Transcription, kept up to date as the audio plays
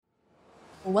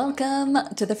Welcome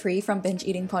to the Free from Binge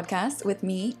Eating podcast with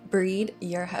me, Breed,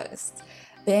 your host.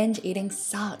 Binge eating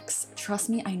sucks. Trust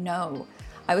me, I know.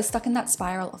 I was stuck in that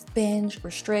spiral of binge,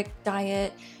 restrict,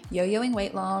 diet, yo-yoing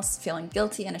weight loss, feeling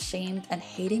guilty and ashamed, and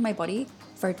hating my body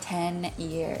for 10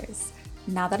 years.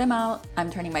 Now that I'm out,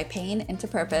 I'm turning my pain into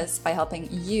purpose by helping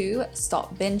you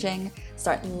stop binging,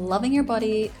 start loving your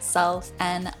body, self,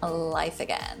 and life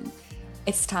again.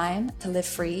 It's time to live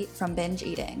free from binge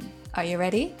eating. Are you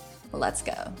ready? Let's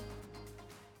go.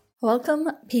 Welcome,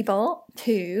 people,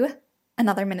 to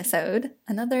another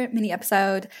mini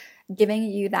episode, giving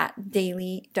you that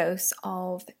daily dose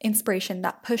of inspiration,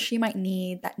 that push you might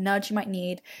need, that nudge you might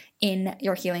need in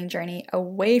your healing journey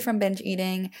away from binge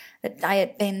eating, the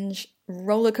diet binge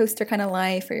roller coaster kind of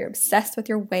life where you're obsessed with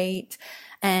your weight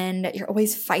and you're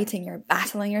always fighting, you're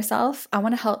battling yourself. I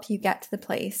want to help you get to the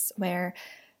place where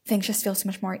things just feel so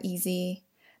much more easy.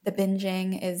 The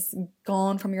binging is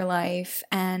gone from your life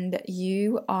and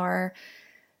you are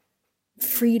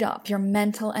freed up. Your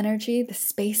mental energy, the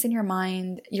space in your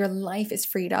mind, your life is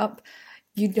freed up.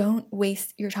 You don't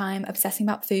waste your time obsessing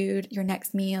about food, your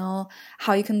next meal,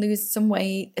 how you can lose some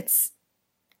weight. It's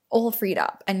all freed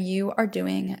up and you are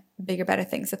doing bigger, better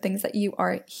things, the things that you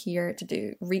are here to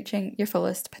do, reaching your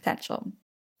fullest potential.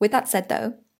 With that said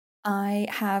though, I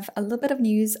have a little bit of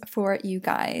news for you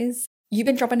guys. You've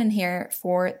been dropping in here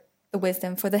for the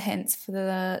wisdom, for the hints, for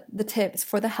the tips,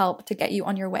 for the help to get you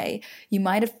on your way. You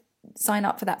might have signed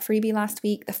up for that freebie last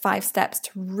week, the 5 steps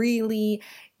to really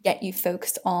get you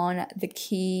focused on the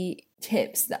key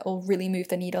tips that will really move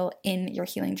the needle in your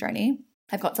healing journey.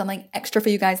 I've got something extra for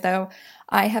you guys though.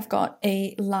 I have got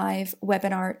a live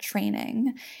webinar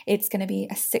training. It's going to be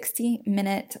a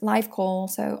 60-minute live call,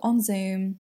 so on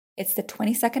Zoom. It's the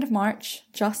 22nd of March,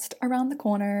 just around the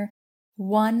corner.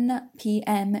 1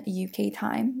 p.m. UK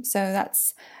time. So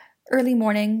that's early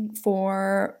morning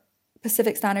for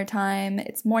Pacific Standard Time.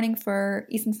 It's morning for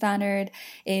Eastern Standard.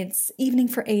 It's evening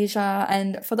for Asia.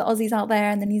 And for the Aussies out there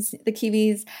and the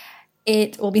Kiwis,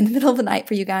 it will be in the middle of the night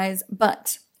for you guys.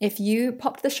 But if you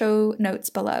pop the show notes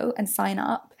below and sign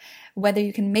up, whether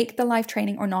you can make the live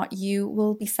training or not, you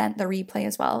will be sent the replay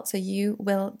as well. So you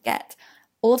will get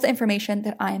all of the information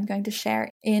that I am going to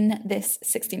share in this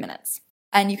 60 minutes.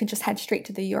 And you can just head straight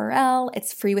to the URL.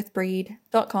 It's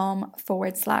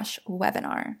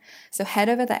freewithbreed.com/webinar. So head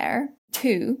over there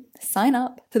to sign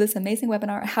up to this amazing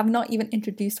webinar. I have not even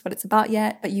introduced what it's about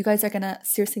yet, but you guys are going to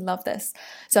seriously love this.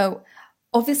 So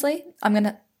obviously, I'm going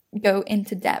to go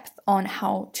into depth on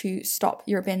how to stop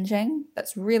your binging.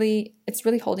 It's really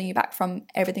holding you back from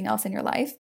everything else in your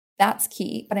life. That's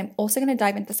key. But I'm also going to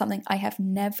dive into something I have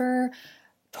never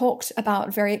talked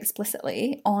about very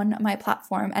explicitly on my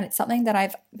platform, and it's something that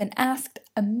I've been asked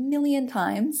a million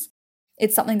times.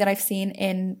 It's something that I've seen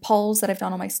in polls that I've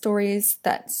done on my stories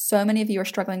that so many of you are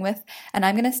struggling with, and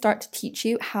I'm going to start to teach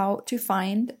you how to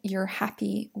find your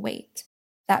happy weight.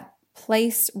 That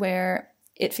place where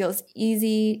it feels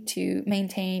easy to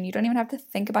maintain. You don't even have to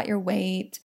think about your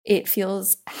weight. It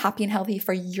feels happy and healthy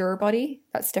for your body.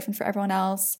 That's different for everyone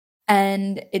else.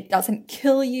 And it doesn't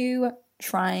kill you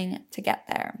trying to get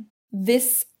there.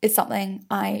 This is something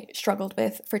I struggled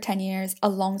with for 10 years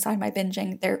alongside my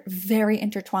binging. They're very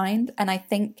intertwined, and I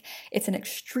think it's an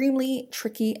extremely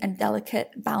tricky and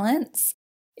delicate balance.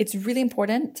 It's really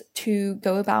important to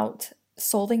go about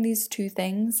solving these two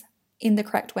things in the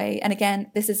correct way. And again,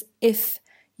 this is if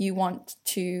you want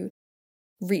to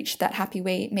reach that happy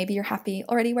weight. Maybe you're happy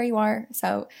already where you are,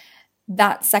 so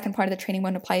that second part of the training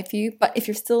won't apply for you. But if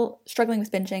you're still struggling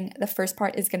with binging, the first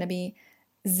part is going to be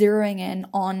zeroing in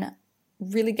on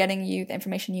really getting you the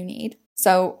information you need.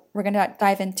 So we're going to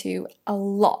dive into a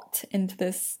lot into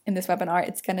this in this webinar.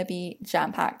 It's going to be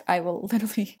jam-packed. I will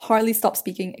literally hardly stop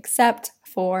speaking except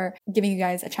for giving you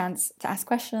guys a chance to ask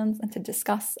questions and to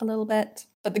discuss a little bit.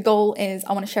 But the goal is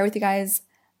I want to share with you guys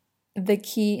the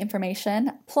key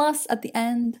information. Plus at the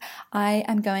end, I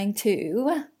am going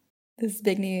to, this is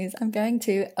big news, I'm going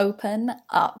to open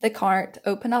up the cart,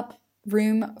 open up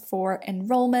room for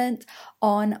enrollment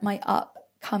on my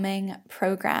upcoming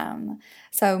program.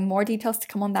 So more details to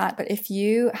come on that. But if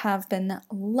you have been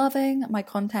loving my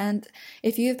content,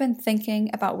 if you've been thinking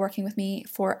about working with me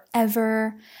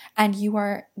forever and you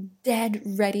are dead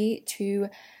ready to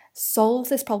solve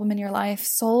this problem in your life,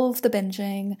 solve the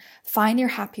binging, find your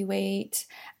happy weight,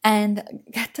 and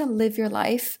get to live your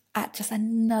life at just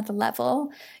another level,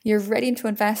 you're ready to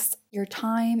invest your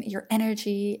time, your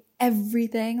energy,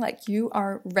 everything, like you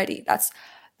are ready. That's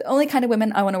the only kind of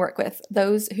women I want to work with,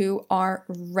 those who are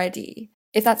ready.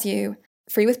 If that's you,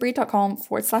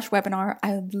 freewithbreed.com/webinar.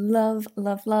 I would love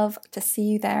to see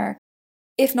you there.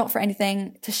 if not for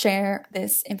anything, to share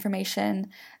this information,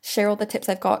 share all the tips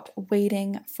I've got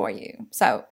waiting for you.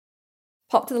 So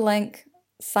pop to the link,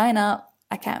 sign up.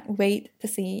 I can't wait to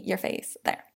see your face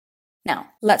there.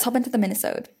 Now, let's hop into the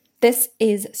minisode. This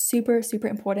is super, super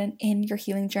important in your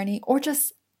healing journey, or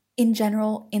just in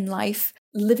general in life,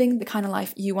 living the kind of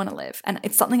life you want to live. And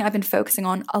it's something I've been focusing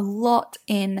on a lot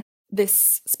in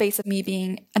this space of me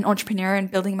being an entrepreneur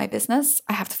and building my business.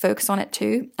 I have to focus on it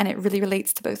too. And it really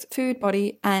relates to both food,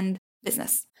 body, and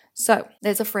business. So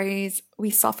there's a phrase, we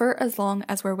suffer as long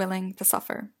as we're willing to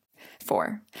suffer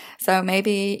for. So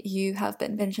maybe you have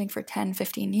been binging for 10,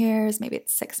 15 years, maybe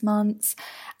it's 6 months,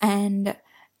 and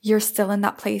you're still in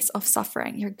that place of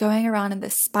suffering. You're going around in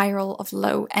this spiral of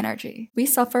low energy. We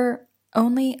suffer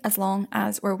only as long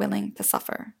as we're willing to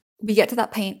suffer. We get to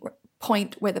that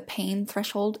point where the pain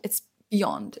threshold, it's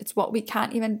beyond. It's what we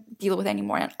can't even deal with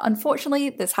anymore. And unfortunately,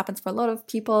 this happens for a lot of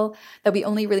people, that we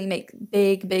only really make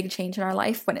big change in our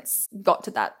life when it's got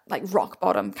to that like rock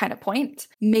bottom kind of point.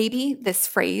 Maybe this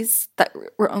phrase that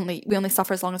we only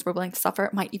suffer as long as we're willing to suffer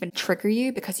might even trigger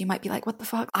you, because you might be like, what the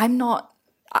fuck?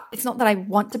 It's not that I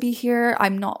want to be here.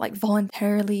 I'm not like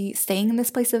voluntarily staying in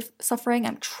this place of suffering.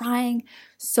 I'm trying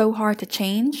so hard to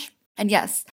change. And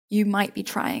yes, you might be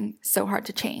trying so hard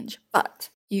to change, but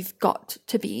you've got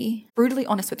to be brutally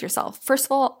honest with yourself. First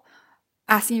of all,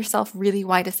 asking yourself, really,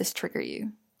 why does this trigger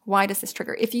you? Why does this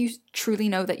trigger? If you truly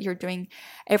know that you're doing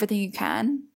everything you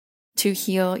can to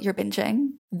heal your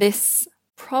binging, this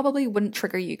probably wouldn't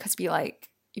trigger you, because you'd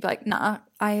be like, nah,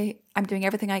 I'm doing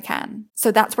everything I can.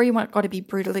 So that's where you got to be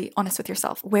brutally honest with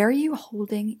yourself. Where are you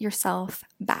holding yourself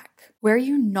back? Where are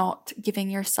you not giving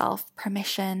yourself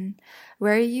permission?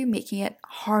 Where are you making it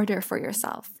harder for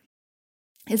yourself?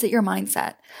 Is it your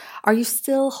mindset? Are you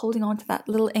still holding on to that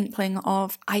little inkling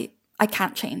of, I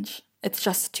can't change. It's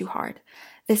just too hard.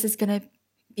 This is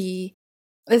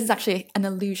actually an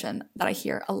illusion that I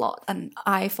hear a lot. And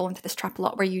I fall into this trap a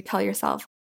lot, where you tell yourself,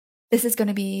 this is going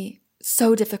to be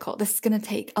so difficult. This is going to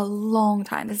take a long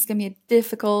time. This is going to be a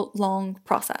difficult, long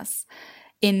process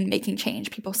in making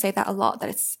change. People say that a lot, that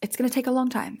it's going to take a long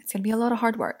time. It's going to be a lot of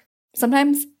hard work.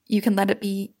 Sometimes you can let it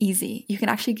be easy. You can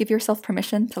actually give yourself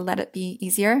permission to let it be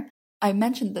easier. I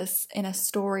mentioned this in a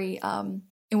story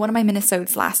in one of my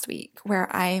minisodes last week, where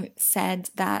I said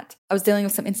that I was dealing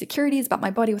with some insecurities about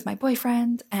my body with my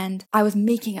boyfriend, and I was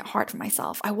making it hard for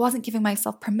myself. I wasn't giving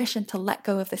myself permission to let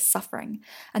go of this suffering.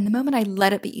 And the moment I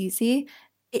let it be easy,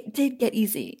 it did get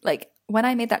easy. Like when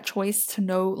I made that choice to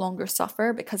no longer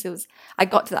suffer, because I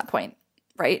got to that point,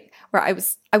 right, where I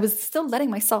was still letting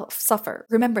myself suffer.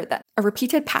 Remember that a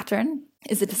repeated pattern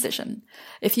is a decision.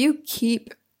 If you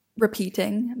keep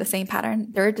repeating the same pattern,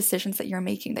 there are decisions that you're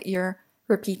making that you're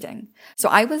repeating. So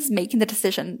I was making the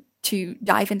decision to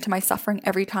dive into my suffering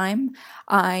every time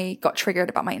I got triggered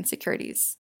about my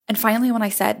insecurities. And finally, when I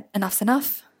said, enough's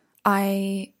enough,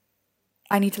 I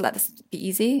need to let this be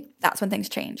easy, that's when things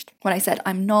changed. When I said,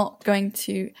 I'm not going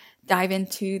to dive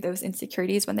into those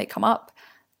insecurities when they come up,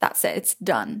 that's it, it's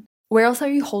done. Where else are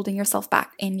you holding yourself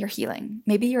back in your healing?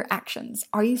 Maybe your actions.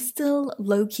 Are you still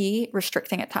low-key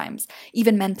restricting at times,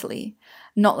 even mentally?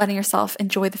 Not letting yourself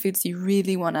enjoy the foods you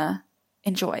really want to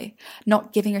enjoy,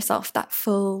 not giving yourself that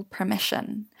full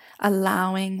permission,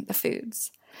 allowing the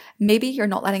foods. Maybe you're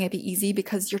not letting it be easy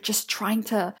because you're just trying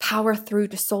to power through,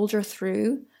 to soldier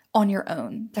through on your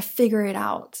own, to figure it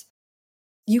out.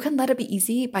 You can let it be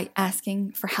easy by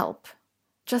asking for help.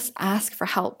 Just ask for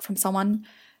help from someone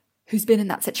who's been in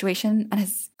that situation and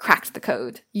has cracked the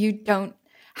code. You don't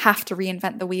have to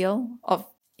reinvent the wheel of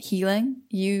healing.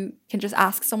 You can just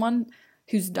ask someone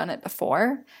who's done it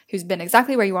before, who's been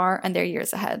exactly where you are, and they're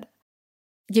years ahead.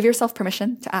 Give yourself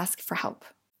permission to ask for help.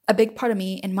 A big part of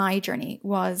me in my journey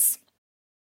was,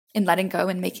 in letting go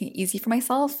and making it easy for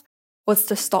myself, was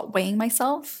to stop weighing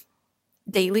myself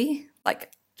daily.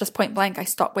 Like just point blank, I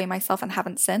stopped weighing myself and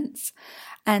haven't since.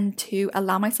 And to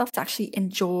allow myself to actually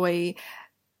enjoy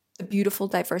the beautiful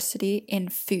diversity in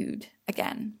food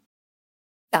again.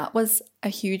 That was a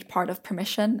huge part of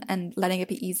permission and letting it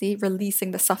be easy,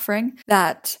 releasing the suffering,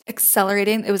 that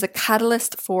accelerating. It was a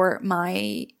catalyst for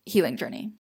my healing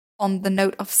journey. On the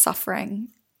note of suffering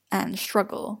and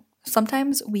struggle,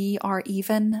 sometimes we are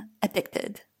even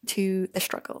addicted to the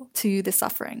struggle, to the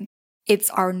suffering. It's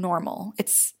our normal.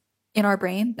 It's in our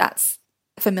brain. That's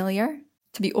familiar,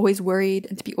 to be always worried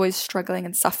and to be always struggling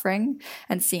and suffering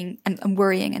and seeing and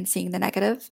worrying and seeing the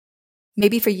negative.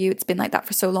 Maybe for you, it's been like that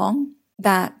for so long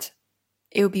that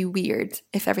it would be weird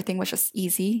if everything was just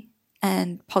easy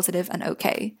and positive and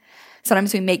okay.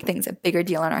 Sometimes we make things a bigger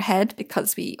deal in our head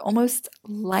because we almost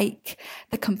like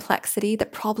the complexity, the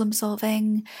problem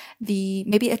solving, the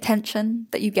maybe attention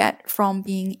that you get from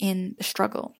being in the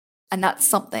struggle. And that's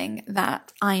something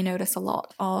that I notice a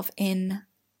lot of in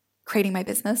creating my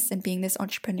business and being this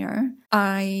entrepreneur.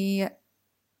 I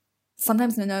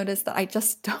sometimes notice that I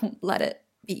just don't let it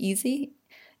be easy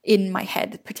in my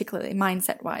head, particularly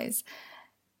mindset wise.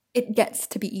 It gets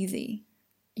to be easy.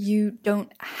 You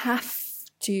don't have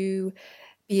to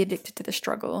be addicted to the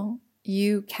struggle.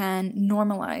 You can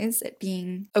normalize it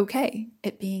being okay,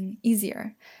 it being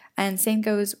easier. And same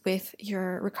goes with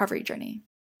your recovery journey.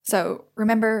 So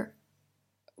remember,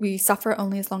 we suffer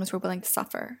only as long as we're willing to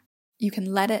suffer. You can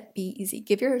let it be easy.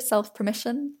 Give yourself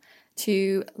permission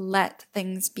to let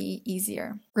things be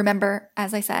easier. Remember,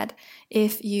 as I said,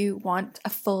 if you want a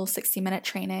full 60-minute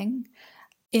training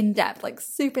in depth, like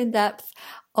super in depth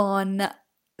on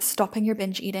stopping your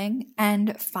binge eating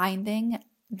and finding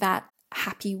that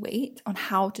happy weight, on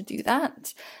how to do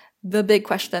that, the big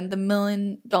question, the $1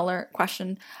 million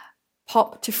question,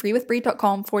 pop to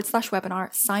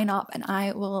freewithbreed.com/webinar, sign up, and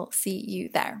I will see you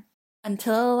there.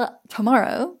 Until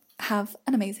tomorrow, have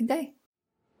an amazing day.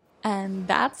 And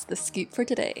that's the scoop for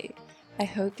today. I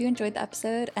hope you enjoyed the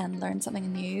episode and learned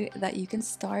something new that you can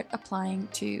start applying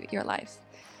to your life.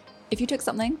 If you took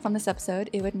something from this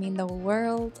episode, it would mean the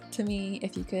world to me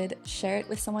if you could share it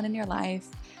with someone in your life,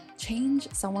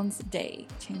 change someone's day,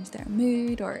 change their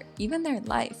mood, or even their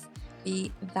life.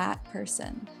 Be that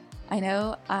person. I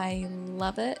know I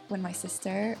love it when my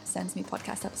sister sends me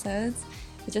podcast episodes.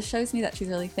 It just shows me that she's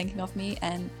really thinking of me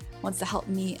and wants to help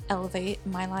me elevate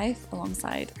my life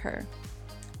alongside her.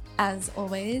 As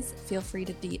always, feel free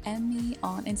to DM me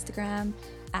on Instagram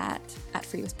at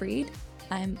freewithbreed.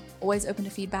 I'm always open to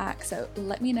feedback, so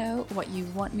let me know what you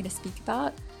want me to speak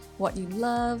about, what you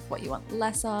love, what you want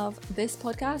less of. This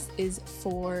podcast is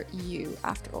for you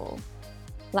after all.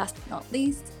 Last but not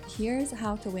least, here's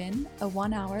how to win a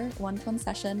 1-hour one-to-one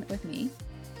session with me.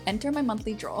 Enter my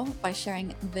monthly draw by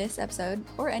sharing this episode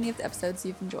or any of the episodes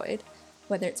you've enjoyed,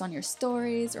 whether it's on your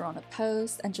stories or on a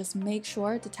post, and just make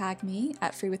sure to tag me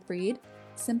at freewithbreed.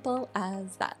 Simple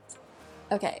as that.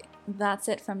 Okay, that's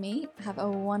it from me. Have a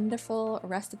wonderful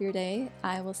rest of your day.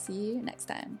 I will see you next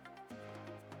time.